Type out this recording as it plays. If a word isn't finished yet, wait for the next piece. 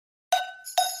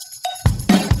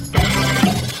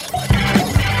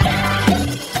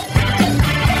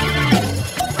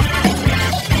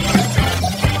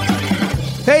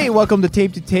welcome to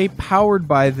Tape to Tape, powered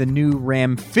by the new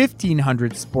Ram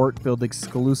 1500 Sport, built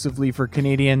exclusively for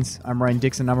Canadians. I'm Ryan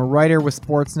Dixon. I'm a writer with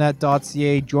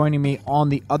Sportsnet.ca. Joining me on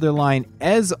the other line,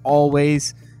 as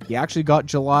always, he actually got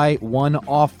July 1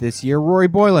 off this year, Rory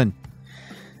Boylan.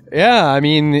 Yeah, I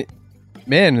mean,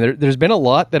 man, there's been a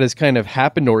lot that has kind of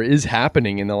happened or is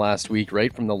happening in the last week,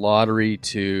 right? From the lottery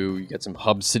to you get some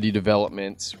hub city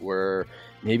developments where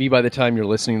maybe by the time you're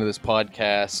listening to this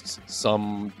podcast,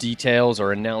 some details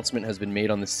or announcement has been made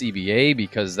on the CBA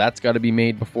because that's got to be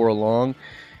made before long.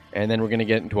 And then we're going to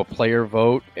get into a player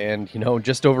vote. And,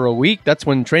 just over a week, that's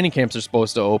when training camps are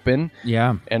supposed to open.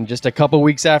 Yeah. And just a couple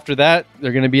weeks after that,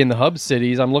 they're going to be in the hub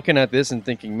cities. I'm looking at this and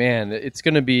thinking, man, it's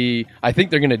going to be, I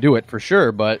think they're going to do it for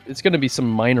sure, but it's going to be some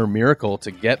minor miracle to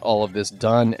get all of this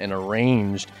done and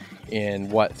arranged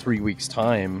in, 3 weeks'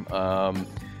 time.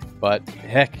 But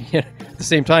heck, at the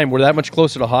same time, we're that much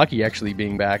closer to hockey actually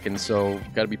being back, and so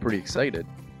got to be pretty excited.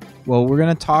 Well, we're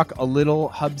going to talk a little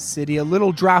hub city, a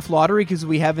little draft lottery, because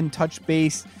we haven't touched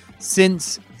base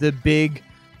since the big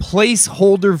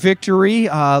placeholder victory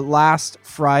last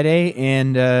Friday.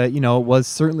 And, it was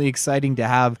certainly exciting to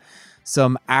have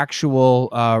some actual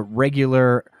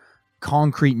regular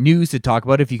concrete news to talk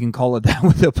about, if you can call it that,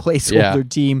 with a placeholder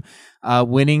team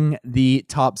winning the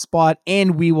top spot.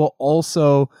 And we will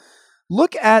also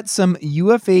look at some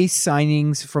UFA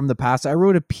signings from the past. I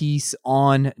wrote a piece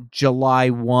on July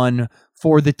 1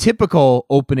 for the typical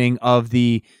opening of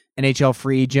the NHL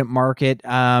free agent market.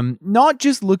 Not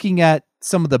just looking at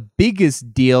some of the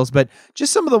biggest deals, but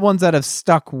just some of the ones that have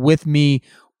stuck with me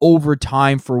over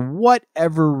time for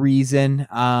whatever reason.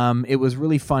 It was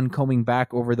really fun combing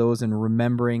back over those and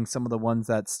remembering some of the ones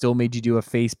that still made you do a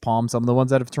face palm, some of the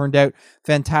ones that have turned out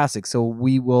fantastic. So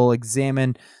we will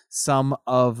examine some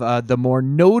of the more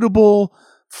notable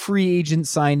free agent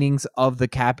signings of the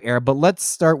cap era. But let's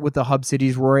start with the hub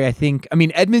cities, Rory.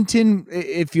 Edmonton,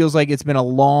 it feels like it's been a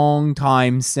long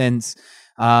time since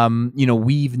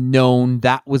we've known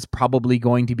that was probably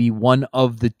going to be one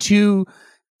of the two.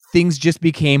 Things just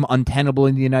became untenable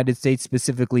in the United States,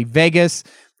 specifically Vegas.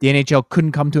 The NHL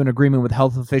couldn't come to an agreement with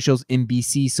health officials in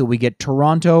BC, so we get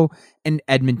Toronto and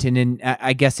Edmonton, and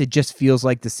I guess it just feels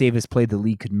like the safest play the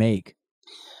league could make.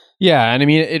 Yeah, and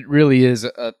it really is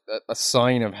a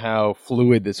sign of how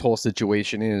fluid this whole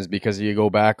situation is, because you go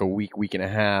back a week and a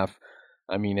half,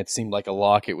 it seemed like a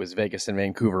lock. It was Vegas and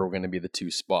Vancouver were going to be the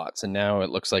two spots, and now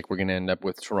it looks like we're going to end up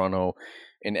with Toronto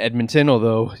in Edmonton,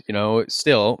 although, it's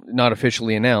still not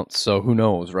officially announced, so who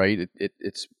knows, right?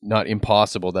 It's not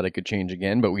impossible that it could change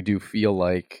again, but we do feel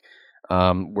like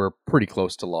we're pretty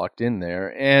close to locked in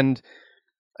there. And,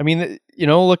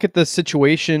 look at the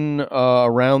situation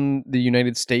around the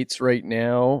United States right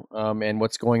now and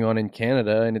what's going on in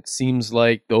Canada, and it seems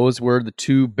like those were the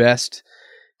two best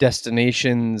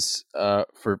destinations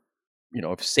for,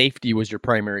 if safety was your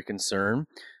primary concern,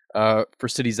 for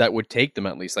cities that would take them,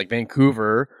 at least. Like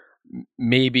Vancouver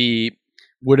maybe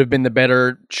would have been the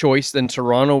better choice than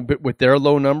Toronto with their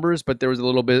low numbers, but there was a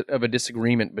little bit of a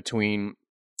disagreement between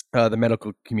the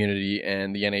medical community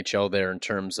and the NHL there in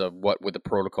terms of what would the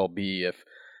protocol be if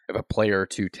a player or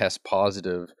two test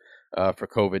positive for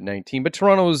COVID-19. But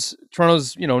Toronto's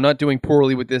not doing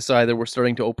poorly with this either. We're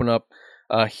starting to open up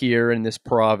here in this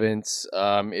province.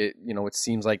 It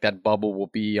seems like that bubble will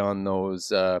be on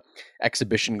those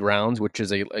exhibition grounds, which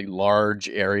is a large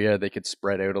area they could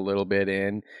spread out a little bit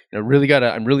in. I'm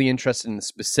really interested in the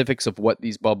specifics of what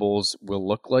these bubbles will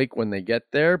look like when they get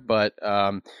there. But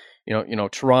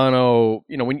Toronto,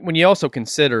 when you also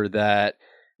consider that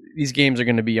these games are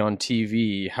going to be on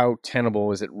TV, how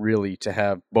tenable is it really to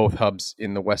have both hubs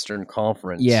in the Western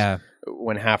Conference? Yeah.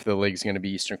 When half of the league is going to be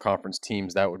Eastern Conference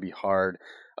teams, that would be hard.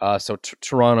 So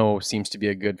Toronto seems to be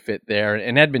a good fit there.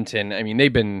 And Edmonton,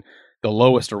 they've been the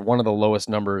lowest or one of the lowest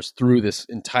numbers through this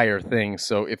entire thing.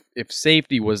 So if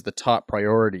safety was the top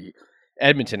priority,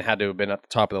 Edmonton had to have been at the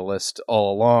top of the list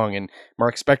all along. And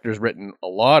Mark Spector's written a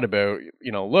lot about,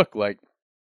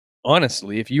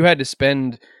 honestly, if you had to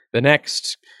spend the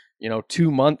next,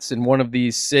 2 months in one of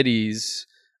these cities,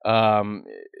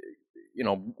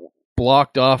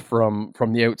 blocked off from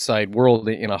the outside world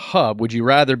in a hub, would you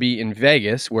rather be in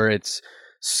Vegas where it's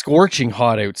scorching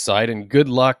hot outside and good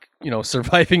luck,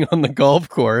 surviving on the golf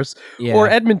course, or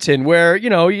Edmonton where, you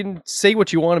can say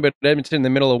what you want about Edmonton in the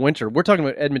middle of winter. We're talking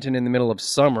about Edmonton in the middle of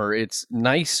summer. It's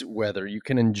nice weather. You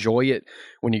can enjoy it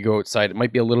when you go outside. It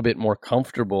might be a little bit more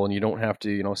comfortable and you don't have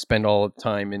to, spend all the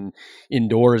time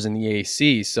indoors in the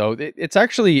AC. So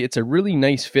it's a really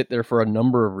nice fit there for a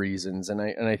number of reasons. And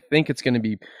I think it's going to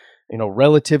be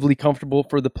relatively comfortable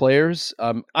for the players.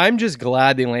 I'm just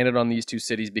glad they landed on these two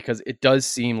cities because it does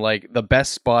seem like the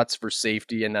best spots for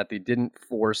safety, and that they didn't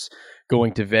force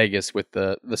going to Vegas with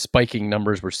the spiking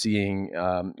numbers we're seeing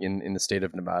in the state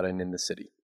of Nevada and in the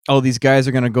city. Oh, these guys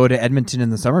are going to go to Edmonton in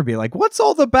the summer and be like, what's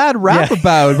all the bad rap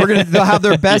about? They'll have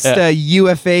their best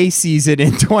UFA season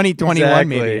in 2021, exactly.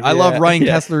 Maybe. I love Ryan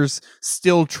Kessler's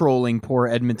still trolling poor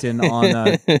Edmonton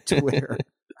on Twitter.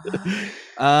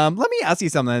 Let me ask you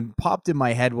something that popped in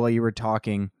my head while you were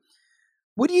talking.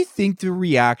 What do you think the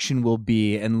reaction will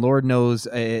be? And Lord knows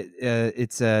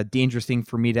it's a dangerous thing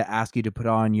for me to ask you to put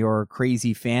on your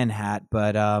crazy fan hat,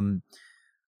 but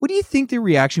what do you think the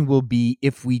reaction will be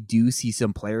if we do see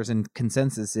some players, and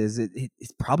consensus is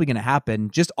it's probably going to happen,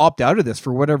 just opt out of this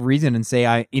for whatever reason and say,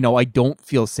 I don't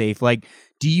feel safe? Like,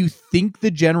 do you think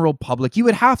the general public,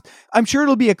 I'm sure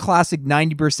it'll be a classic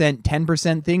 90%,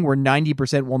 10% thing where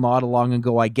 90% will nod along and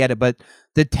go, I get it. But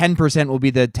the 10% will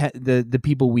be the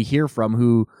people we hear from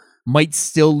who might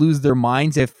still lose their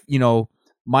minds if,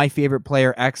 my favorite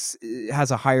player X has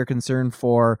a higher concern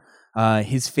for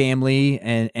his family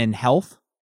and health.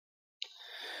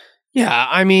 Yeah,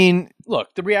 I mean,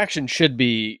 look, the reaction should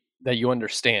be that you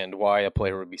understand why a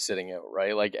player would be sitting out,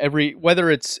 right? Like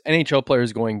whether it's NHL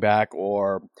players going back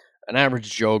or an average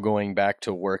Joe going back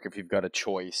to work, if you've got a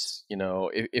choice,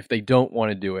 if they don't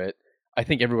want to do it, I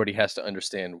think everybody has to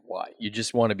understand why. You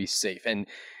just want to be safe. And,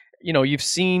 you've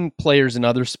seen players in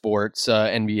other sports,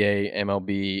 NBA,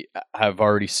 MLB, have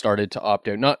already started to opt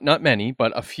out. Not many,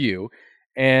 but a few.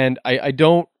 And I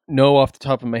don't know off the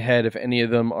top of my head if any of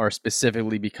them are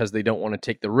specifically because they don't want to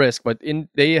take the risk, but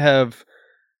they have,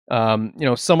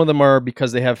 some of them are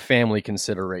because they have family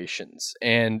considerations,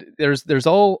 and there's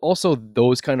also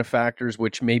those kind of factors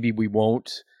which maybe we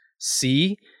won't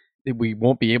see, that we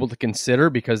won't be able to consider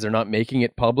because they're not making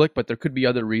it public, but there could be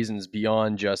other reasons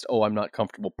beyond just, I'm not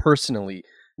comfortable personally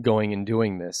going and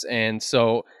doing this. And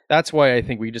so that's why I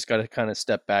think we just got to kind of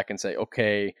step back and say,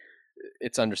 okay,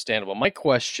 it's understandable. My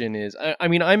question is,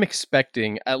 I'm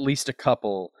expecting at least a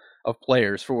couple of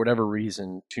players, for whatever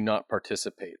reason, to not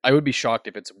participate. I would be shocked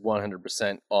if it's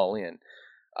 100% all in.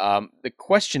 The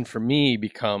question for me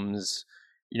becomes,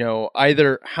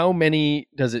 either how many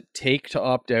does it take to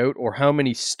opt out, or how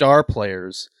many star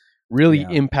players, really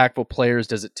impactful players,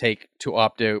 does it take to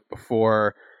opt out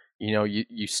before,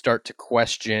 you start to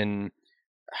question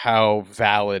how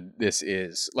valid this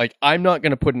is. Like, I'm not going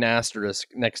to put an asterisk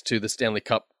next to the Stanley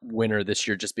Cup winner this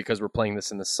year just because we're playing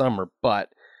this in the summer.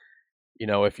 But,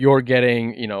 if you're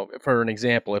getting, for an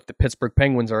example, if the Pittsburgh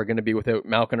Penguins are going to be without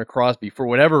Malkin or Crosby for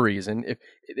whatever reason, if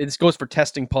this goes for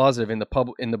testing positive in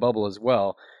the bubble as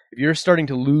well, if you're starting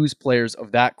to lose players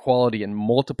of that quality and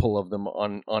multiple of them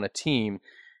on a team,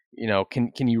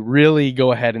 can you really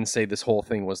go ahead and say this whole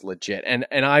thing was legit? And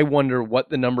I wonder what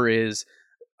the number is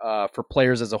for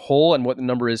players as a whole, and what the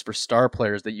number is for star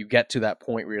players, that you get to that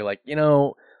point where you're like,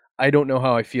 I don't know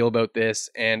how I feel about this,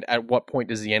 and at what point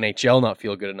does the NHL not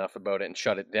feel good enough about it and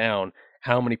shut it down?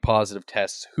 How many positive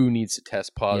tests? Who needs to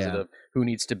test positive? Who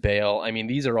needs to bail? I mean,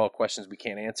 these are all questions we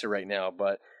can't answer right now,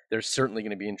 but they're certainly going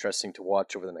to be interesting to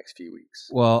watch over the next few weeks.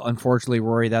 Well, unfortunately,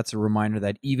 Rory, that's a reminder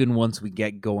that even once we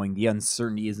get going, the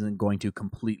uncertainty isn't going to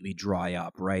completely dry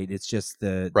up, right? It's just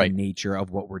the nature of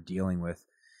what we're dealing with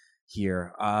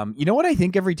here. You know what I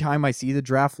think every time I see the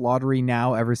draft lottery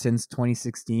now, ever since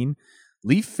 2016,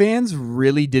 Leaf fans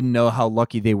really didn't know how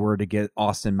lucky they were to get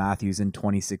Austin Matthews in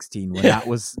 2016, when that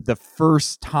was the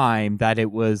first time that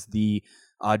it was the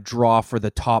draw for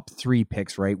the top 3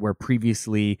 picks, right? Where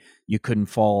previously you couldn't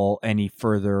fall any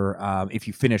further. If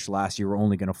you finished last, you were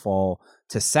only going to fall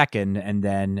to second, and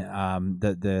then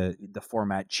the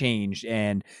format changed,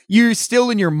 and you're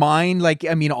still in your mind, like,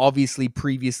 obviously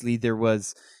previously there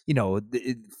was,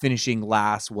 finishing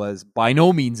last was by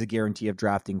no means a guarantee of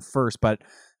drafting first, but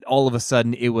all of a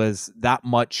sudden it was that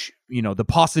much, the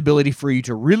possibility for you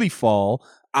to really fall,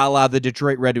 a la the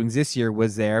Detroit Red Wings this year,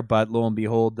 was there. But lo and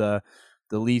behold, the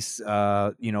Leafs,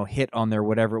 hit on their,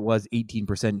 whatever it was,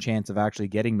 18% chance of actually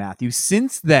getting Matthews.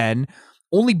 Since then,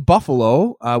 only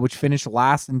Buffalo, which finished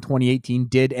last in 2018,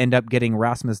 did end up getting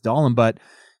Rasmus Dahlin. But,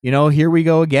 here we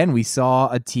go again. We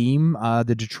saw a team,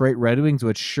 the Detroit Red Wings,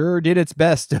 which sure did its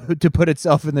best to put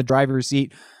itself in the driver's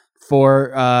seat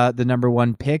for the number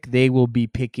 1 pick. They will be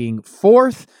picking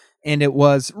 4th, and it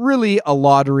was really a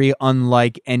lottery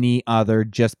unlike any other,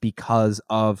 just because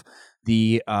of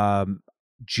the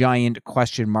giant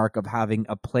question mark of having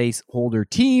a placeholder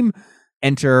team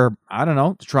enter, I don't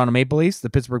know, the Toronto Maple Leafs, the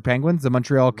Pittsburgh Penguins, the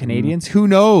Montreal Canadiens. Who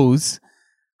knows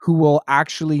who will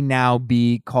actually now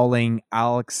be calling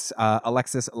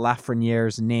Alexis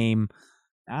Lafreniere's name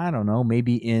I don't know,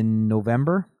 maybe in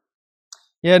November.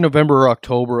 Yeah, November or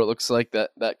October, it looks like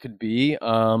that could be.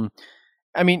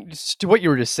 I mean, just to what you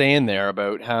were just saying there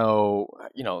about how,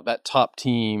 that top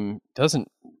team doesn't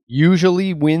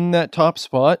usually win that top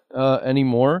spot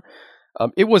anymore.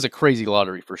 It was a crazy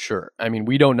lottery for sure. I mean,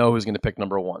 we don't know who's going to pick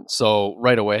number one. So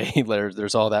right away,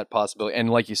 there's all that possibility. And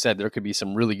like you said, there could be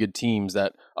some really good teams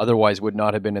that otherwise would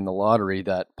not have been in the lottery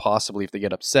that possibly, if they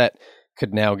get upset,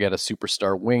 could now get a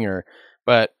superstar winger.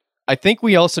 But I think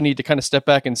we also need to kind of step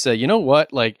back and say, you know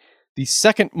what? Like, the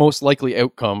second most likely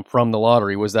outcome from the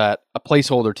lottery was that a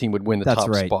placeholder team would win the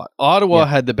top spot. Ottawa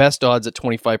had the best odds at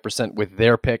 25% with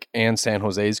their pick and San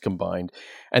Jose's combined.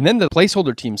 And then the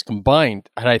placeholder teams combined,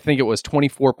 and I think it was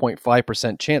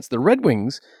 24.5% chance. The Red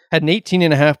Wings had an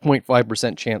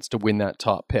 18.5% chance to win that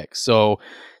top pick. So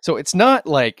it's not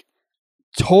like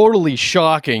totally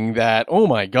shocking that, oh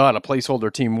my God, a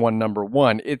placeholder team won number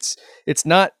one. It's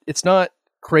not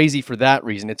crazy for that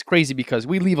reason. It's crazy because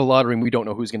we leave a lottery and we don't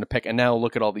know who's going to pick, and now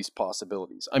look at all these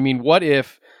possibilities. I mean, what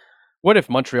if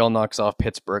Montreal knocks off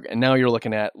Pittsburgh, and now you're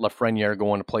looking at Lafreniere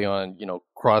going to play on,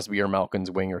 Crosby or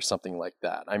Malkin's wing or something like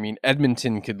that? I mean,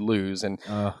 Edmonton could lose, and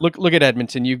look at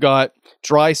Edmonton. You've got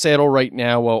Draisaitl right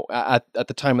now. Well, at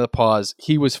the time of the pause,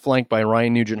 he was flanked by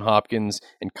Ryan Nugent-Hopkins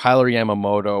and Kyler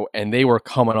Yamamoto, and they were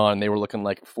coming on. They were looking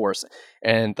like a force.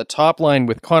 And the top line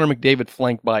with Connor McDavid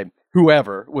flanked by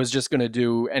whoever was just going to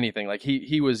do anything. Like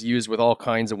he was used with all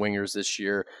kinds of wingers this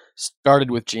year. Started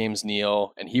with James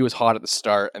Neal, and he was hot at the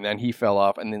start, and then he fell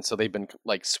off, and then so they've been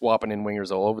like swapping in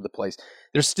wingers all over the place.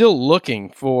 They're still looking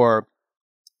for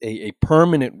a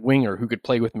permanent winger who could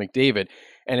play with McDavid.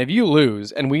 And if you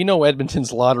lose, and we know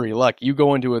Edmonton's lottery luck, you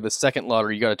go into the second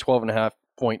lottery, you got a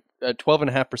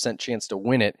 12.5% chance to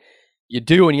win it. You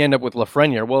do, and you end up with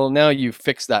Lafreniere. Well, now you've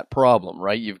fixed that problem,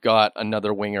 right? You've got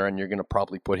another winger, and you're going to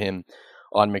probably put him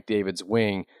on McDavid's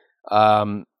wing.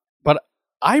 But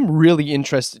I'm really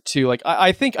interested too. Like,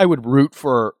 I think I would root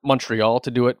for Montreal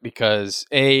to do it because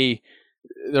A,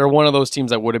 they're one of those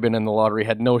teams that would have been in the lottery,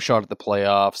 had no shot at the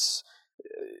playoffs.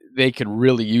 They could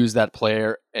really use that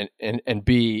player, and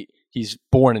B, he's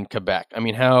born in Quebec. I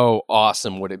mean, how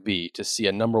awesome would it be to see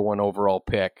a number one overall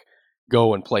pick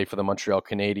go and play for the Montreal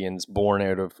Canadiens, born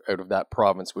out of that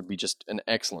province? Would be just an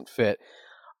excellent fit.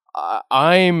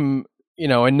 I'm,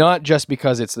 and not just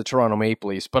because it's the Toronto Maple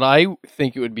Leafs, but I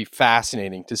think it would be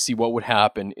fascinating to see what would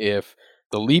happen if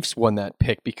the Leafs won that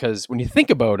pick, because when you think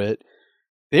about it,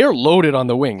 they're loaded on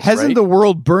the wings. Hasn't the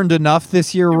world burned enough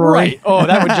this year, Rory? Right. Oh,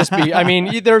 that would just be, I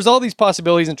mean, there's all these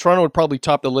possibilities, and Toronto would probably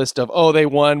top the list of, oh, they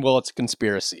won, well, it's a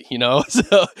conspiracy,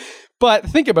 So, but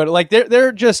think about it, like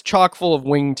they're just chock full of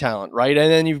wing talent, right? And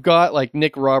then you've got like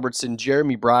Nick Robertson,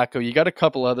 Jeremy Bracco, you got a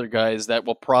couple other guys that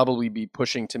will probably be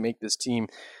pushing to make this team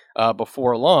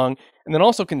before long. And then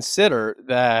also consider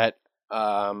that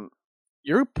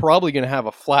you're probably going to have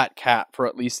a flat cap for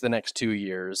at least the next 2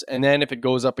 years. And then if it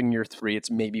goes up in year 3,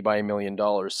 it's maybe by $1 million.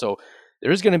 So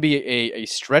there's going to be a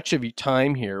stretch of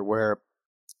time here where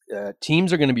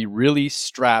teams are going to be really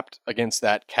strapped against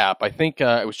that cap. I think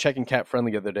I was checking Cap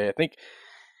Friendly the other day. I think it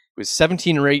was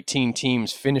 17 or 18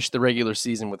 teams finished the regular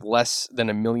season with less than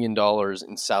 $1 million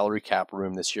in salary cap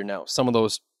room this year. Now, some of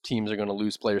those teams are going to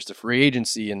lose players to free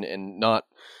agency and not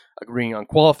agreeing on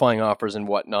qualifying offers and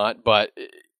whatnot, but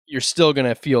you're still going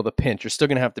to feel the pinch. You're still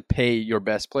going to have to pay your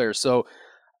best players. So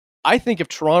I think if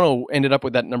Toronto ended up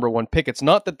with that number one pick, it's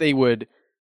not that they would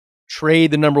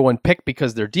trade the number one pick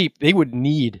because they're deep. They would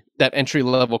need that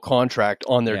entry-level contract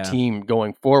on their team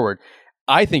going forward.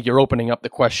 I think you're opening up the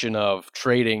question of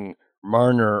trading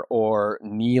Marner or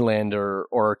Nylander,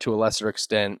 or to a lesser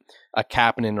extent, a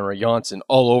Kapanen or a Johnson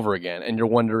all over again. And you're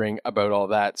wondering about all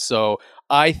that. So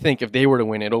I think if they were to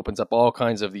win, it opens up all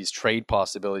kinds of these trade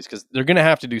possibilities, because they're going to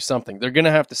have to do something. They're going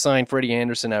to have to sign Freddie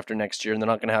Anderson after next year, and they're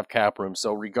not going to have cap room.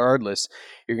 So regardless,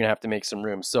 you're going to have to make some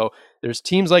room. So there's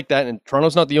teams like that, and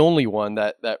Toronto's not the only one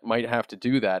that might have to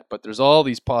do that. But there's all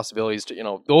these possibilities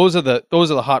to, those are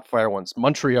the hot fire ones: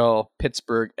 Montreal,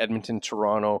 Pittsburgh, Edmonton,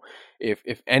 Toronto.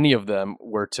 If any of them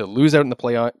were to lose out in the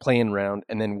play-in round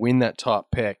and then win that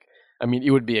top pick, I mean, it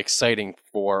would be exciting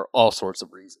for all sorts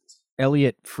of reasons.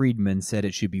 Elliot Friedman said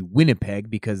it should be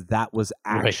Winnipeg because that was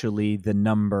actually the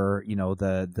number,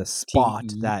 the spot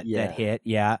that hit.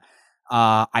 Yeah.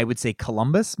 I would say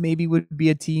Columbus maybe would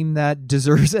be a team that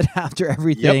deserves it after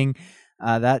everything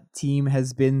that team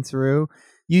has been through.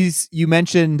 You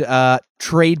mentioned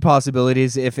trade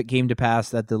possibilities if it came to pass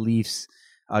that the Leafs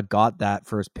got that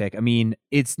first pick. I mean,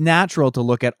 it's natural to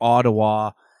look at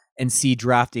Ottawa and see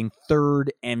drafting 3rd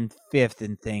and 5th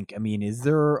and think, I mean, is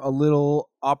there a little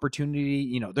opportunity?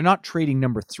 You know, they're not trading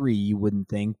number 3, you wouldn't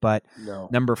think, but No.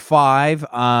 number 5.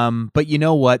 But you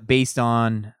know what? Based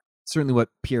on certainly what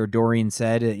Pierre Dorian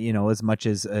said, you know, as much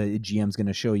as a GM's going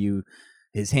to show you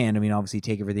his hand, I mean, obviously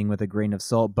take everything with a grain of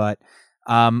salt, but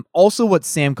also what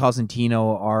Sam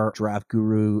Cosentino, our draft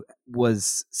guru,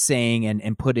 was saying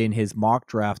and put in his mock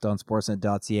draft on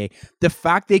sportsnet.ca, the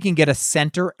fact they can get a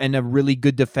center and a really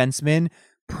good defenseman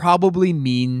probably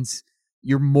means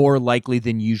you're more likely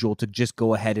than usual to just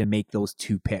go ahead and make those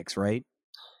 2 picks, right?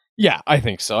 Yeah, I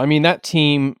think so. I mean, that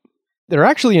team, they're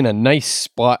actually in a nice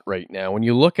spot right now. When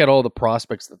you look at all the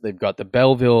prospects that they've got, the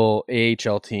Belleville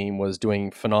AHL team was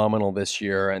doing phenomenal this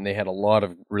year, and they had a lot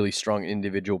of really strong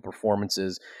individual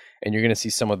performances, and you're going to see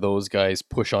some of those guys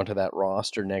push onto that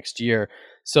roster next year.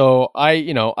 So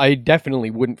I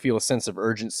definitely wouldn't feel a sense of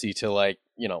urgency to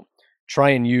try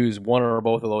and use one or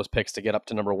both of those picks to get up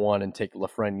to number 1 and take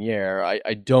Lafreniere.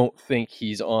 I don't think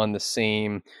he's on the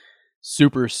same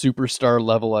superstar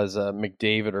level as a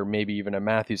McDavid or maybe even a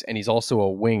Matthews, and he's also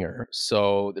a winger,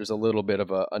 so there's a little bit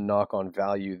of a knock-on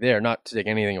value there. Not to take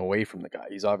anything away from the guy,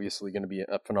 he's obviously going to be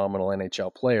a phenomenal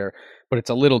NHL player, but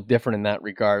it's a little different in that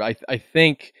regard. I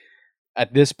think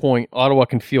at this point Ottawa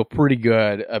can feel pretty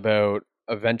good about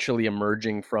eventually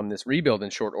emerging from this rebuild in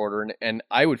short order, and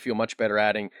I would feel much better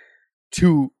adding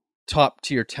 2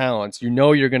 top-tier talents. You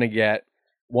know you're going to get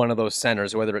one of those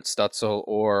centers, whether it's Stutzel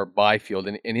or Byfield.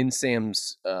 And in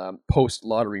Sam's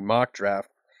post-lottery mock draft,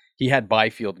 he had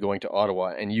Byfield going to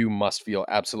Ottawa, and you must feel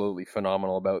absolutely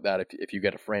phenomenal about that if you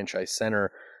get a franchise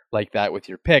center like that with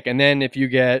your pick. And then if you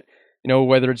get,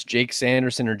 whether it's Jake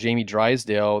Sanderson or Jamie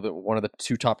Drysdale, one of the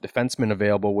 2 top defensemen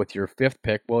available with your 5th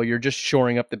pick, well, you're just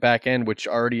shoring up the back end, which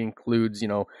already includes,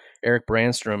 Eric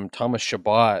Brandstrom, Thomas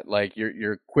Chabot. Like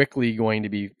you're quickly going to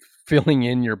be filling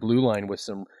in your blue line with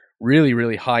some really,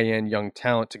 really high-end young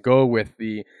talent to go with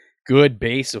the good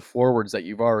base of forwards that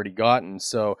you've already gotten.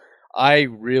 So I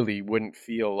really wouldn't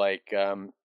feel like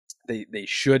they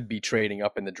should be trading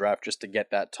up in the draft just to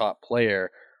get that top player.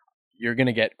 You're going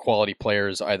to get quality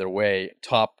players either way,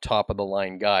 top of the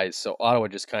line guys. So Ottawa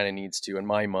just kind of needs to, in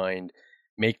my mind,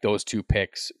 make those 2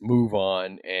 picks, move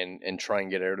on, and try and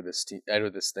get out of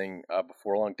this thing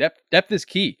before long. Depth is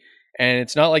key, and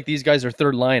it's not like these guys are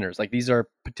third liners. Like these are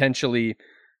potentially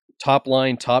top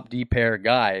line, top D pair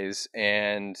guys,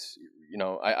 and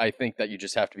I think that you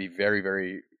just have to be very,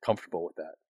 very comfortable with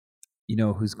that. You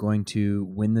know who's going to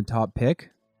win the top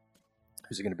pick?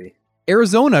 Who's it going to be?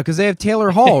 Arizona, because they have Taylor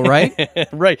Hall, right?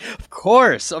 Right, of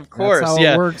course. That's how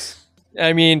it works.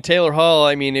 I mean, Taylor Hall.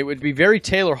 I mean, it would be very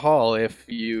Taylor Hall if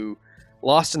you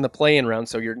lost in the play-in round,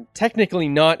 so you're technically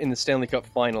not in the Stanley Cup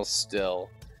Finals still,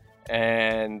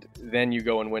 and then you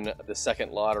go and win the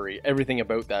second lottery. Everything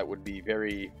about that would be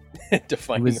very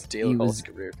defining of Taylor Hall's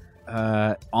career.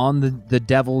 On the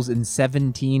Devils in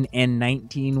 17 and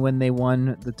 19 when they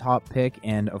won the top pick,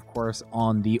 and of course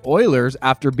on the Oilers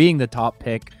after being the top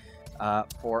pick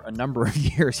for a number of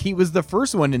years. He was the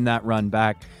first one in that run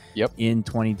back in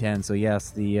 2010. So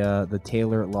yes, the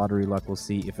Taylor lottery luck, we'll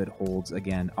see if it holds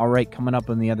again. All right, coming up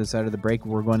on the other side of the break,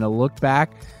 we're going to look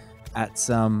back at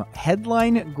some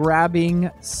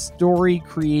headline-grabbing,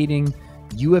 story-creating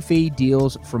UFA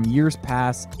deals from years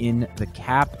past in the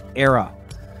cap era.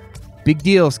 Big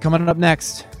deals coming up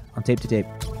next on Tape to Tape.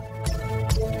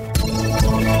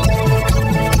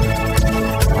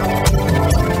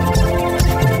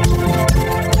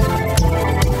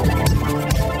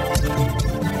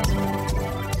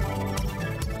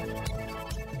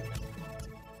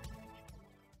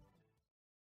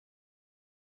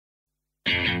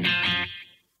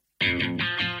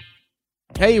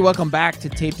 Hey, welcome back to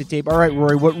Tape. All right,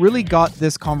 Rory, what really got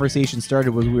this conversation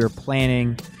started was we were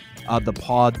planning the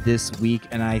pod this week,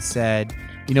 and I said,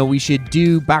 we should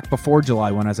do, back before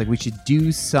July 1, I was like, we should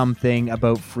do something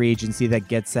about free agency that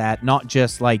gets at not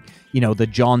just like, the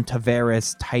John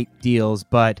Tavares type deals,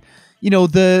 but,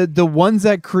 the ones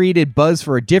that created buzz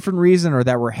for a different reason or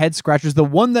that were head scratchers. The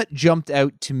one that jumped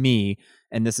out to me,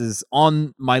 and this is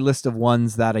on my list of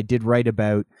ones that I did write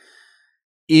about,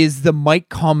 is the Mike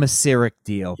Komisarek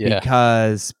deal,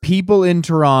 because people in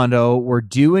Toronto were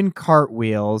doing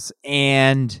cartwheels,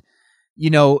 and,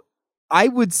 I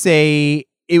would say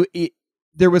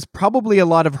there was probably a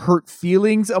lot of hurt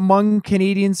feelings among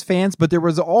Canadiens fans, but there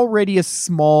was already a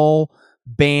small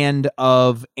band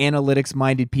of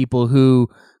analytics-minded people who,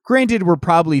 granted, were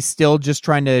probably still just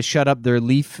trying to shut up their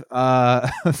Leaf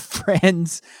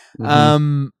friends.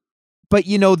 Mm-hmm. But,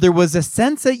 there was a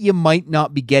sense that you might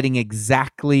not be getting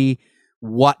exactly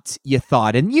what you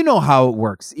thought. And you know how it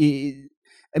works.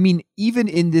 I mean, even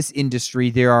in this industry,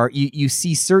 you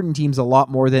see certain teams a lot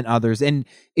more than others. And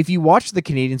if you watch the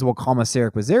Canadians, well,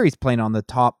 Commissaric was there. He's playing on the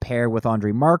top pair with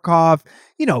Andrei Markov,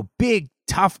 big,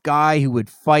 tough guy who would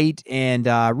fight and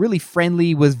really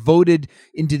friendly, was voted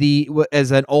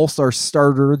as an all-star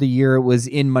starter the year it was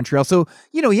in Montreal. So,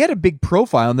 he had a big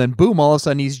profile, and then boom, all of a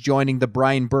sudden he's joining the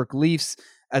Brian Burke Leafs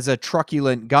as a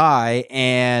truculent guy.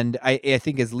 And I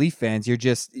think as Leaf fans,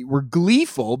 we're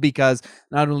gleeful because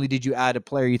not only did you add a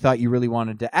player you thought you really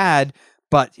wanted to add,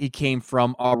 but he came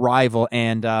from a rival.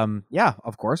 And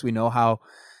of course, we know how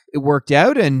it worked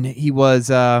out. And he was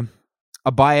a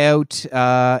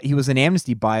buyout. He was an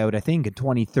amnesty buyout, I think, in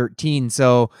 2013.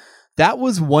 So that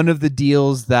was one of the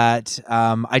deals that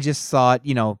I just thought,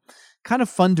 kind of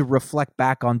fun to reflect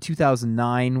back on.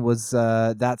 2009 was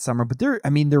that summer, but there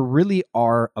really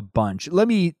are a bunch. Let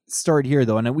me start here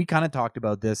though, and we kind of talked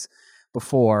about this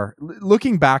before.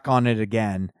 Looking back on it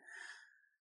again,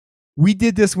 we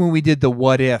did this when we did the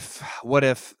what if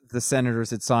the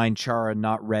Senators had signed Chara,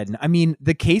 not Redden. I mean,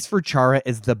 the case for Chara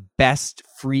as the best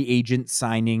free agent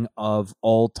signing of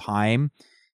all time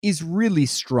is really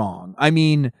strong. I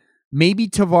mean, maybe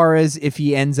Tavares, if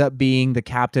he ends up being the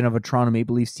captain of a Toronto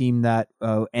Maple Leafs team that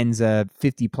ends a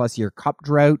 50-plus year cup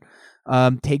drought,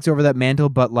 takes over that mantle.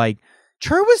 But,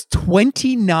 Chara was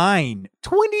 29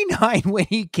 when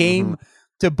he came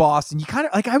to Boston. You kind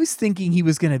of, I was thinking he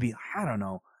was going to be, I don't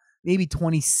know, maybe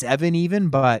 27 even.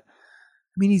 But,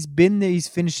 I mean, he's been there. He's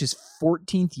finished his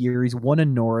 14th year. He's won a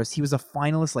Norris. He was a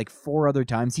finalist 4 other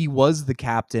times. He was the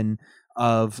captain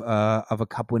of a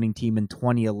cup winning team in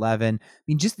 2011. I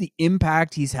mean, just the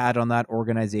impact he's had on that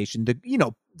organization,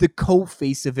 the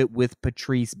co-face of it with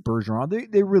Patrice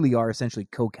Bergeron. They really are essentially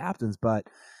co-captains, but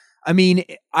I mean,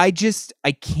 I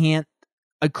couldn't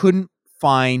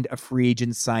find a free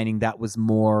agent signing that was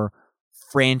more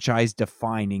franchise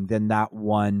defining than that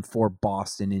one for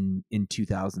Boston in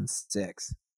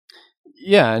 2006.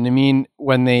 Yeah. And I mean,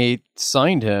 when they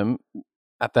signed him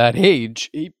at that age,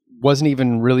 he wasn't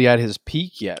even really at his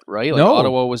peak yet, right? No.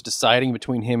 Ottawa was deciding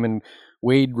between him and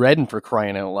Wade Redden, for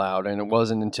crying out loud. And it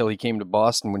wasn't until he came to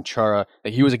Boston when Chara,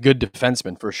 he was a good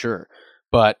defenseman for sure,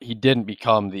 but he didn't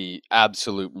become the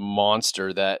absolute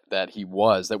monster that he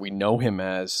was, that we know him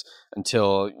as,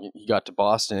 until he got to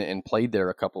Boston and played there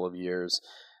a couple of years.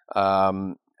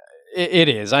 It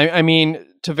is. I mean,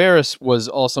 Tavares was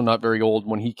also not very old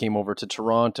when he came over to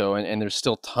Toronto, and there's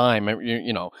still time.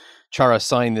 Chara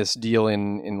signed this deal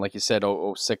in like you said,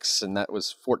 06, and that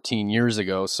was 14 years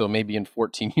ago. So maybe in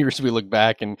 14 years we look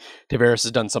back and Tavares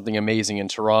has done something amazing in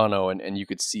Toronto, and you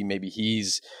could see maybe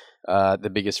he's the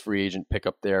biggest free agent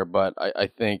pickup there. But I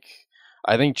think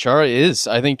Chara is.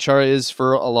 I think Chara is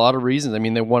for a lot of reasons. I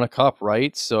mean, they won a cup,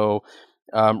 right? So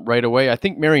right away, I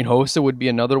think Marian Hossa would be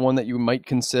another one that you might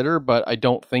consider, but I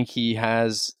don't think he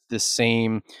has the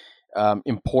same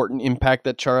important impact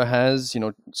that Chara has.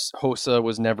 Hossa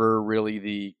was never really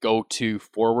the go-to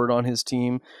forward on his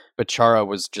team, but Chara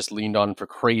was just leaned on for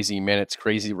crazy minutes,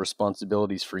 crazy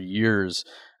responsibilities for years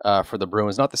for the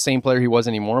Bruins. Not the same player he was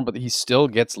anymore, but he still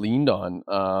gets leaned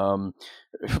on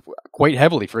quite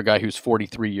heavily for a guy who's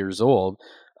 43 years old.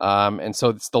 And so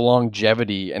it's the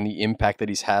longevity and the impact that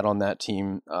he's had on that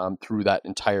team through that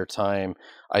entire time.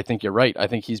 I think you're right. I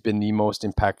think he's been the most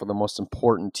impactful, the most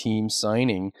important team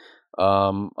signing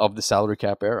of the salary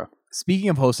cap era. Speaking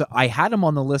of Hossa, I had him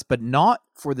on the list, but not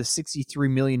for the $63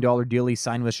 million deal he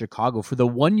signed with Chicago, for the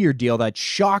 1-year deal that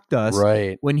shocked us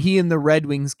when he and the Red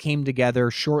Wings came together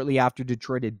shortly after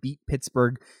Detroit had beat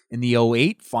Pittsburgh in the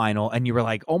 2008 final. And you were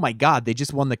like, oh my God, they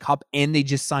just won the cup and they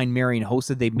just signed Marian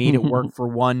Hossa. They made it work for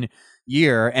 1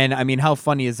 year. And I mean, how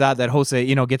funny is that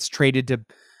Hossa, gets traded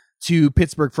to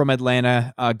Pittsburgh from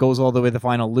Atlanta, goes all the way to the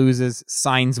final, loses,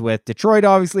 signs with Detroit,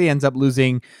 obviously, ends up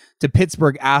losing to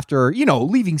Pittsburgh after,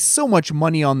 leaving so much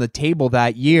money on the table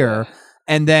that year. Yeah.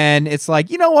 And then it's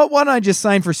like, you know what? Why don't I just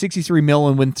sign for $63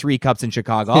 million and win 3 cups in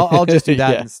Chicago? I'll just do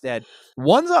that instead.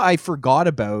 Ones that I forgot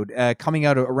about coming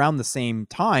out around the same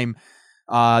time,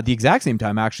 the exact same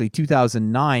time, actually,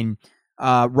 2009,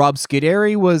 Rob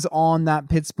Scuderi was on that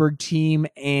Pittsburgh team,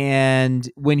 and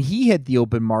when he hit the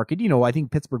open market, I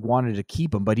think Pittsburgh wanted to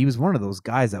keep him, but he was one of those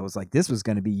guys that was like, this was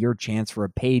going to be your chance for a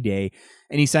payday,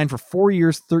 and he signed for 4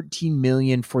 years, $13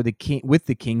 million with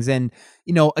the Kings. And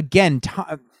again,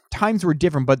 times were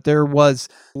different, but there was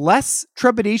less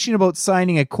trepidation about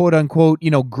signing a quote unquote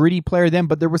gritty player then,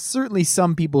 but there was certainly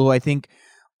some people who I think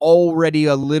already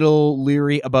a little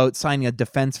leery about signing a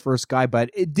defense first guy, but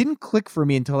it didn't click for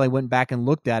me until I went back and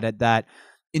looked at it that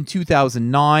In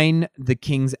 2009, the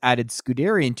Kings added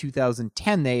Scuderi. In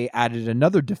 2010, they added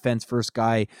another defense first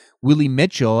guy, Willie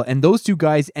Mitchell. And those two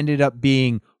guys ended up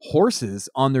being horses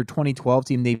on their 2012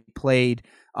 team. They played,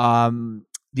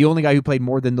 the only guy who played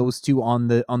more than those two on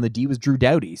the D was Drew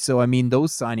Doughty. So, I mean,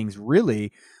 those signings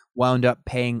really wound up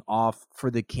paying off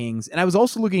for the Kings. And I was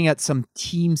also looking at some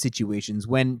team situations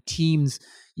when teams,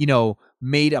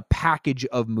 made a package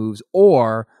of moves,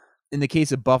 or in the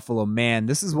case of Buffalo, man,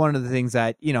 this is one of the things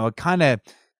that, it kind of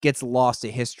gets lost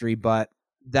to history, but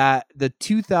that the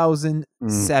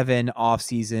 2007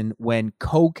 offseason when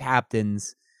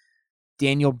co-captains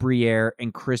Daniel Briere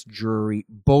and Chris Drury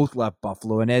both left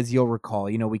Buffalo. And as you'll recall,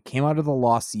 we came out of the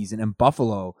lost season, and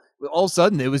Buffalo, all of a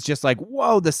sudden, it was just like,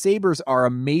 whoa, the Sabres are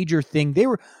a major thing. They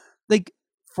were like,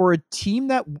 for a team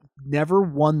that never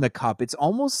won the cup, it's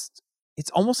almost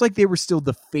like they were still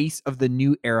the face of the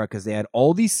new era, because they had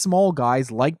all these small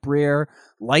guys like Briere,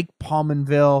 like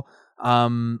Pominville,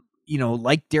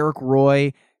 like Derek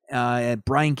Roy,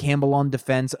 Brian Campbell on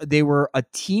defense. They were a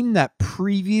team that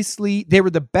they were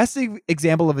the best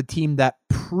example of a team that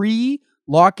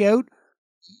pre-lockout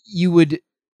you would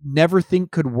never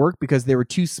think could work because they were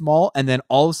too small, and then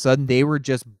all of a sudden they were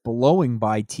just blowing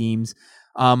by teams.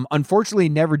 Unfortunately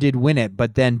never did win it,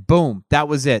 but then boom, that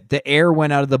was it. The air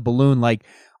went out of the balloon. Like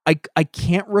I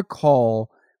can't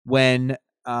recall when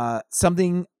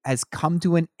something has come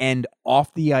to an end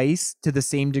off the ice to the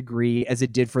same degree as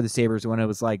it did for the Sabres, when it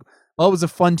was like, well, it was a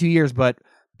fun 2 years, but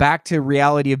back to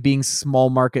reality of being small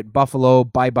market Buffalo,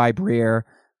 bye-bye Briere,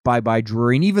 bye-bye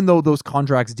Drury. And even though those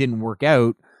contracts didn't work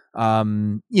out,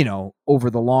 over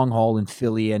the long haul in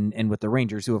Philly and with the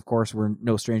Rangers, who of course were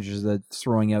no strangers to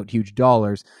throwing out huge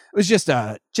dollars, it was just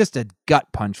a gut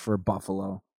punch for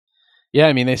Buffalo. Yeah,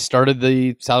 I mean, they started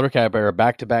the salary cap era,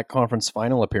 back-to-back conference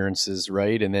final appearances,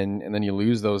 right? And then you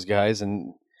lose those guys,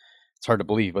 and it's hard to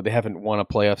believe, but they haven't won a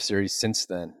playoff series since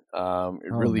then.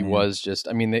 Was just,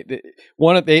 I mean, they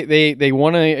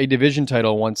won a division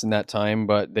title once in that time,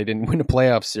 but they didn't win a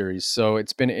playoff series. So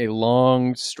it's been a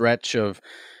long stretch of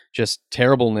just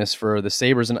terribleness for the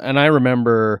Sabres. And I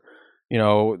remember,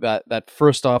 that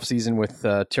first off season with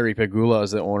Terry Pegula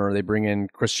as the owner, they bring in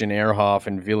Christian Ehrhoff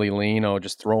and Ville Lino,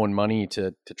 just throwing money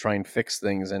to try and fix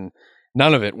things. And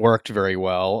none of it worked very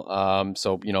well.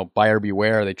 So, buyer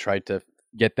beware. They tried to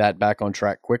get that back on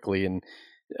track quickly, and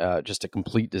just a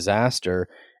complete disaster.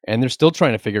 And they're still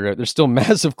trying to figure it out. There's still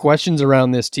massive questions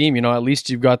around this team. At least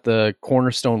you've got the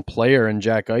cornerstone player in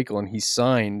Jack Eichel, and he's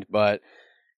signed, but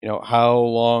how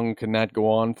long can that go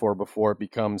on for before it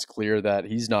becomes clear that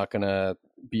he's not going to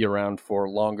be around for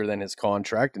longer than his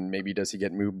contract? And maybe does he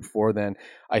get moved before then?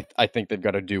 I think they've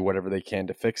got to do whatever they can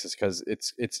to fix this, because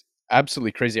it's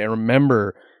absolutely crazy. I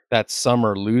remember that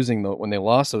summer losing when they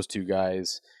lost those two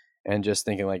guys, and just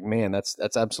thinking like, man, that's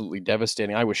absolutely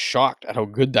devastating. I was shocked at how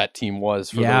good that team was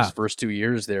for those first 2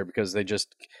 years there, because they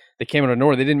came out of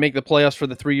nowhere. They didn't make the playoffs for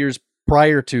the 3 years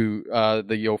prior to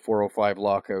the 04-05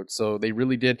 lockout. So they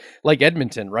really did, like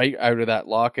Edmonton, right out of that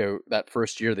lockout, that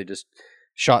first year, they just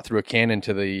shot through a cannon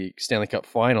to the Stanley Cup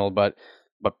final. But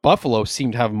Buffalo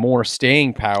seemed to have more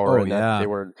staying power, that they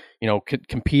were,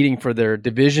 competing for their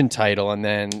division title, and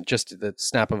then just the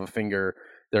snap of a finger,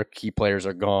 their key players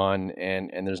are gone,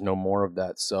 and there's no more of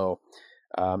that. So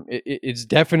it's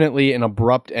definitely an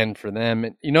abrupt end for them.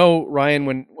 And, Ryan,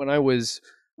 when I was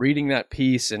reading that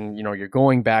piece, and you're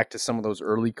going back to some of those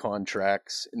early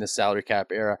contracts in the salary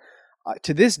cap era,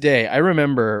 to this day I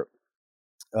remember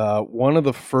one of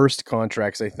the first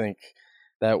contracts, I think,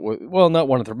 that was, well, not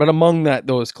one of them, but among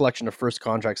those collection of first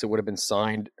contracts that would have been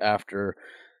signed after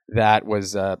that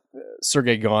was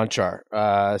Sergei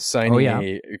Gonchar signing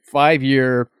a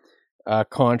 5-year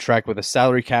contract with a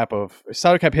salary cap hit of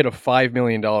 $5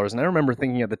 million. And I remember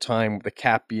thinking at the time, with the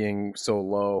cap being so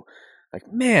low, like,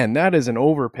 man, that is an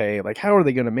overpay. Like, how are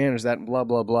they going to manage that? And blah,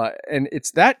 blah, blah. And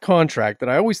it's that contract that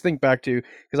I always think back to,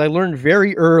 because I learned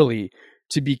very early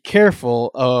to be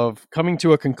careful of coming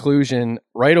to a conclusion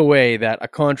right away that a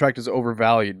contract is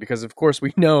overvalued, because of course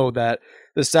we know that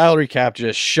the salary cap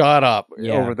just shot up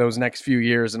over those next few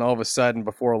years, and all of a sudden,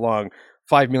 before long,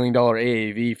 $5 million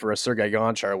AAV for a Sergei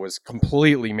Gonchar was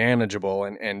completely manageable,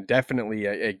 and definitely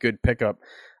a good pickup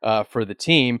for the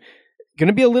team. Going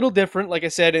to be a little different, like I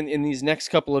said, in these next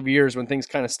couple of years, when things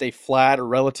kind of stay flat or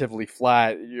relatively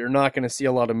flat. You're not going to see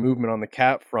a lot of movement on the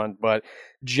cap front, but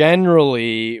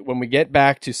generally, when we get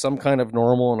back to some kind of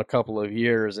normal in a couple of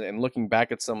years, and looking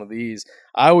back at some of these,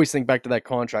 I always think back to that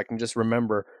contract and just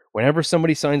remember, whenever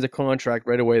somebody signs a contract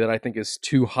right away that I think is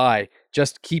too high,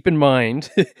 just keep in mind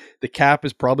the cap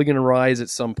is probably going to rise at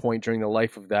some point during the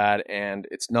life of that, and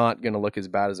it's not going to look as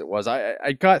bad as it was.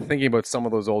 I got thinking about some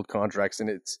of those old contracts, and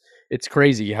it's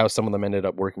crazy how some of them ended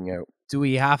up working out. Do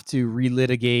we have to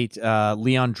relitigate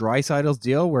Leon Draisaitl's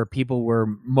deal where people were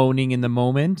moaning in the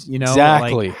moment?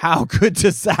 Exactly. Like, how good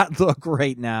does that look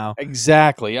right now?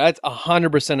 Exactly. That's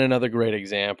 100% another great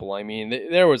example. I mean,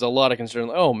 there was a lot of concern.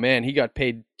 Oh man, he got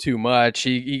paid too much.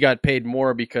 He got paid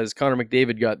more because Connor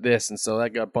McDavid got this, and so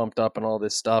that got bumped up and all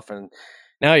this stuff. And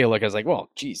now you look, I was like, well,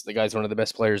 geez, the guy's one of the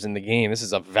best players in the game. This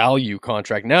is a value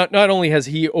contract. Now, not only has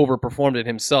he overperformed it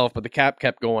himself, but the cap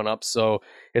kept going up, so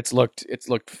it's looked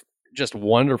just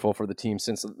wonderful for the team.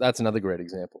 Since that's another great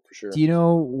example for sure. Do you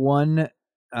know one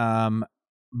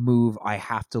move I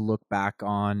have to look back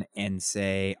on and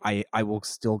say I will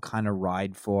still kind of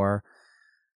ride for?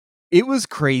 It was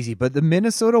crazy, but the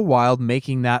Minnesota Wild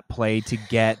making that play to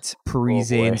get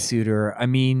Parise and Suter, I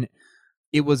mean,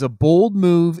 it was a bold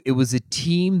move. It was a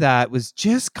team that was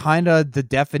just kind of the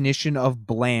definition of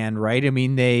bland, right? I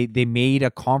mean, they made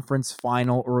a conference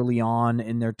final early on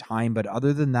in their time, but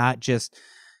other than that, just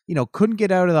couldn't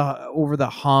get over the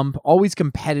hump, always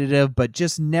competitive, but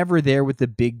just never there with the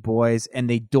big boys. And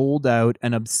they doled out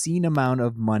an obscene amount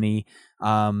of money,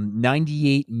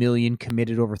 $98 million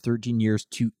committed over 13 years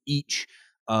to each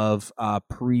of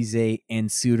Parise and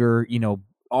Suter.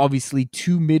 Obviously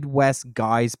two Midwest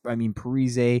guys. I mean,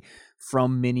 Parise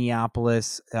from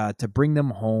Minneapolis to bring them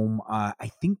home. I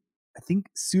think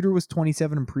Suter was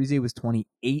 27 and Parise was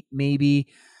 28, maybe.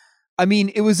 I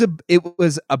mean, it was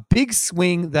a big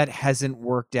swing that hasn't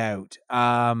worked out.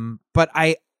 But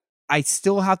I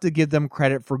still have to give them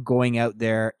credit for going out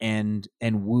there and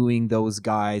wooing those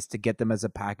guys to get them as a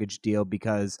package deal,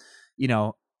 because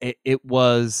it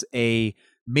was a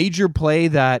major play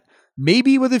that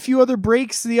maybe with a few other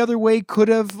breaks the other way could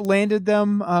have landed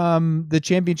them the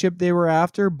championship they were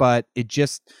after, but it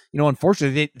just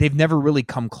unfortunately they've never really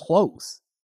come close.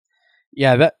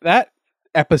 Yeah, that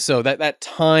episode, that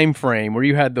time frame where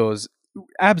you had those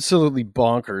absolutely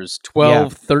bonkers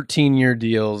 12 13-year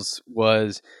deals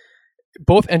was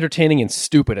both entertaining and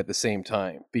stupid at the same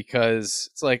time, because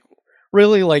it's like,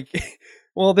 really, like,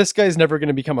 well, this guy's never going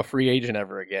to become a free agent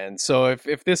ever again. So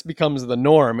if this becomes the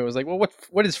norm, it was like, well,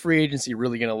 what is free agency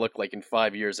really going to look like in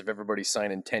 5 years if everybody's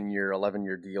signing 10-year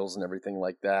 11-year deals and everything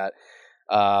like that?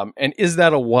 And is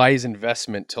that a wise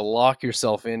investment to lock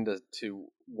yourself into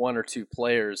one or two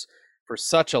players for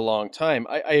such a long time?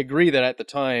 I agree that at the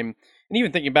time, and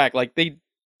even thinking back, like they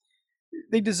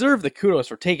deserve the kudos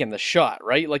for taking the shot,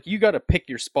 right? Like, you got to pick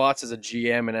your spots as a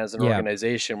GM and as an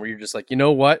organization where you're just like, you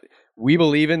know what, we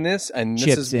believe in this, and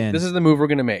this is the move we're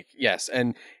going to make. Yes,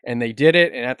 and they did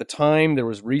it, and at the time there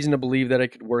was reason to believe that it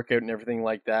could work out and everything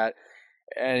like that.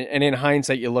 And in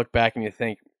hindsight, you look back and you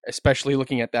think, especially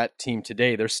looking at that team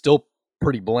today, they're still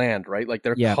pretty bland, right? Like,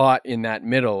 they're caught in that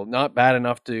middle, not bad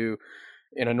enough to,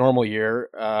 in a normal year,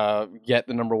 get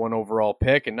the number one overall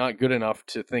pick, and not good enough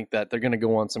to think that they're going to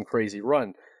go on some crazy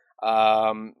run.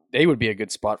 They would be a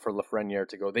good spot for Lafreniere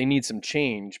to go. They need some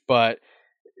change, but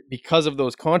because of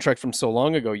those contracts from so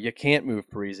long ago, you can't move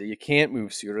Parise, you can't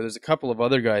move Suter. There's a couple of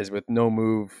other guys with no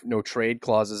move, no trade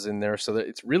clauses in there, so that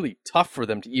it's really tough for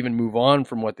them to even move on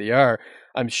from what they are.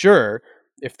 I'm sure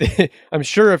if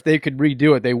they could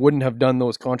redo it, they wouldn't have done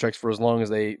those contracts for as long as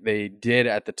they did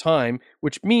at the time,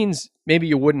 which means maybe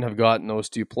you wouldn't have gotten those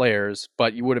two players,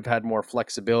 but you would have had more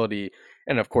flexibility.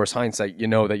 And of course, hindsight,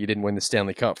 that you didn't win the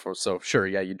Stanley Cup, so sure,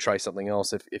 yeah, you'd try something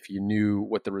else if you knew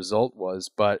what the result was.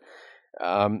 But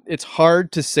it's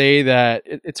hard to say that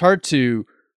it's hard to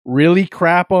really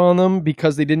crap on them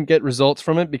because they didn't get results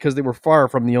from it, because they were far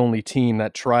from the only team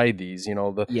that tried these. The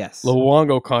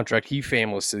Luongo contract, he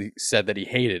famously said that he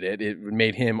hated it. It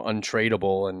made him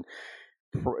untradeable, and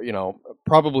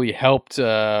probably helped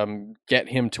get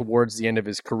him towards the end of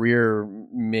his career.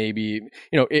 Maybe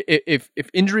if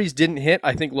injuries didn't hit,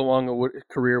 I think Luongo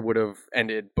career would have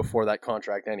ended before that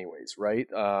contract anyways, right?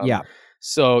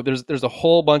 So there's a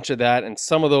whole bunch of that, and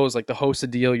some of those, like the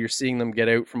Hossa deal, you're seeing them get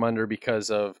out from under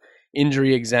because of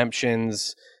injury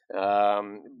exemptions.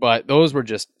 But those were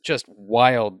just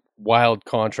wild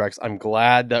contracts. I'm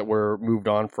glad that we're moved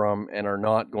on from and are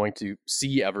not going to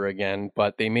see ever again,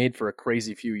 but they made for a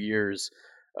crazy few years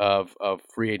of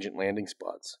free agent landing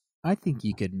spots. I think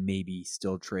you could maybe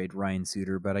still trade Ryan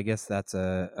Suter, but I guess that's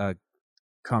a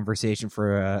conversation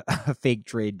for a fake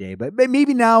trade day. But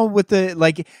maybe now with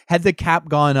the, had the cap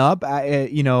gone up,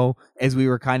 as we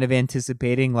were kind of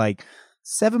anticipating,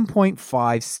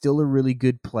 7.5, still a really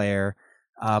good player.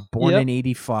 Born in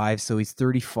 85, so he's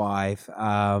 35.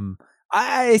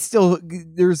 I still,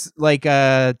 there's like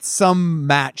some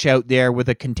match out there with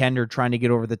a contender trying to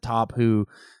get over the top who,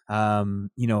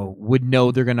 would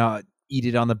know they're going to eat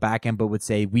it on the back end, but would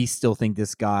say, we still think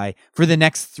this guy for the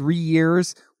next 3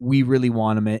 years, we really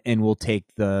want him and we'll take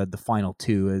the final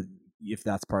 2 if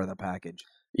that's part of the package.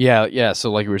 Yeah.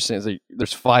 So like we were saying,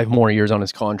 there's 5 more years on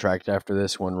his contract after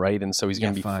this one, right? And so he's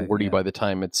going to be 40 by the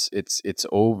time it's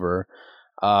over.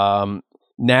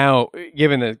 Now,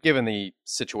 given the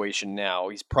situation now,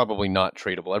 he's probably not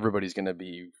tradable. Everybody's going to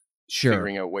be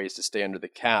figuring out ways to stay under the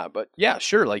cap. But yeah,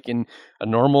 sure. Like in a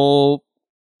normal,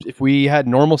 if we had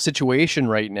normal situation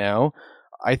right now,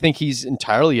 I think he's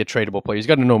entirely a tradable player. He's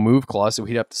got a no move clause, so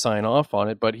he'd have to sign off on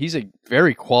it. But he's a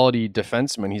very quality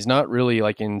defenseman. He's not really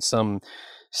like in some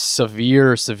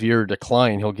severe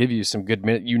decline. He'll give you some good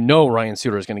minutes. Ryan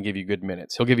Suter is going to give you good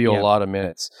minutes. He'll give you a lot of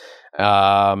minutes.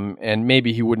 And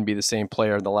maybe he wouldn't be the same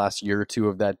player in the last year or 2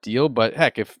 of that deal. But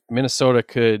heck, if Minnesota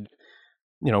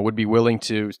would be willing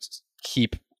to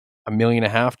keep $1.5 million,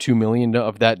 $2 million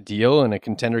of that deal, and a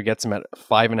contender gets him at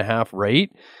 5.5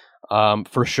 rate,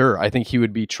 for sure, I think he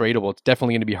would be tradable. It's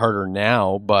definitely going to be harder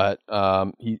now, but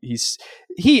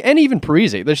he and even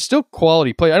Parise, there's still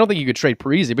quality play. I don't think you could trade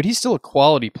Parise, but he's still a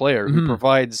quality player who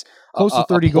provides close to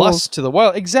 30 goals to the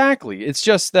Wild. Exactly. It's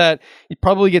just that he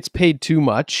probably gets paid too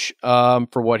much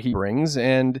for what he brings,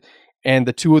 and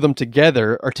the 2 of them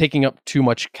together are taking up too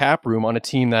much cap room on a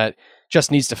team that just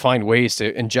needs to find ways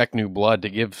to inject new blood to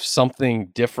give something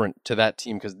different to that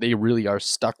team, because they really are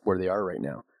stuck where they are right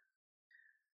now.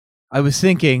 I was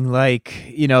thinking,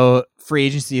 free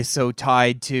agency is so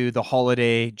tied to the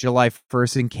holiday, July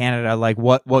 1st in Canada. Like,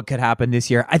 what could happen this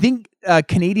year? I think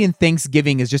Canadian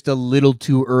Thanksgiving is just a little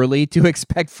too early to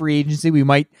expect free agency. We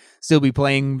might still be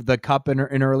playing the Cup in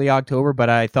early October, but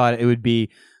I thought it would be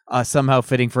somehow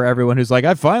fitting for everyone who's like,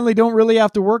 I finally don't really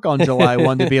have to work on July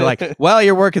 1 to be like, well,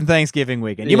 you're working Thanksgiving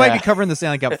weekend. You might be covering the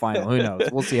Stanley Cup final. Who knows?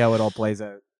 We'll see how it all plays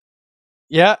out.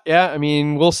 Yeah. I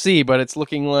mean, we'll see, but it's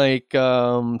looking like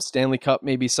Stanley Cup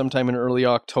maybe sometime in early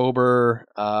October,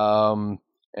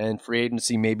 and free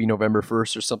agency maybe November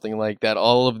 1st or something like that.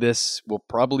 All of this, we'll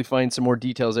probably find some more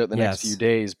details out in the next few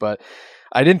days, but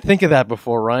I didn't think of that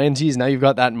before, Ryan. Geez, now you've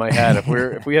got that in my head.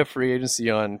 If we have free agency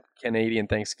on Canadian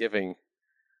Thanksgiving,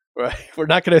 we're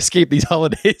not going to escape these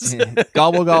holidays.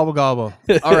 Gobble, gobble, gobble.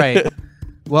 All right.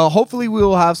 Well, hopefully we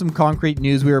will have some concrete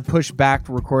news. We were pushed back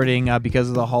recording because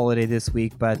of the holiday this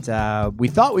week, but we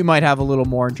thought we might have a little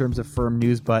more in terms of firm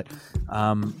news, but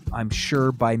I'm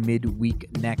sure by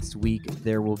midweek next week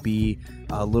there will be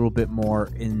a little bit more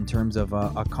in terms of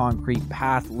a concrete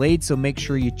path laid, so make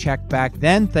sure you check back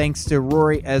then. Thanks to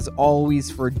Rory, as always,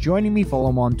 for joining me. Follow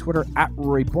him on Twitter at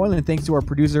Rory Boylan, and thanks to our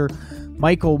producer,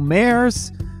 Michael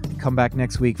Mayers. Come back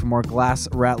next week for more glass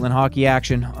rattling hockey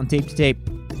action on Tape to Tape.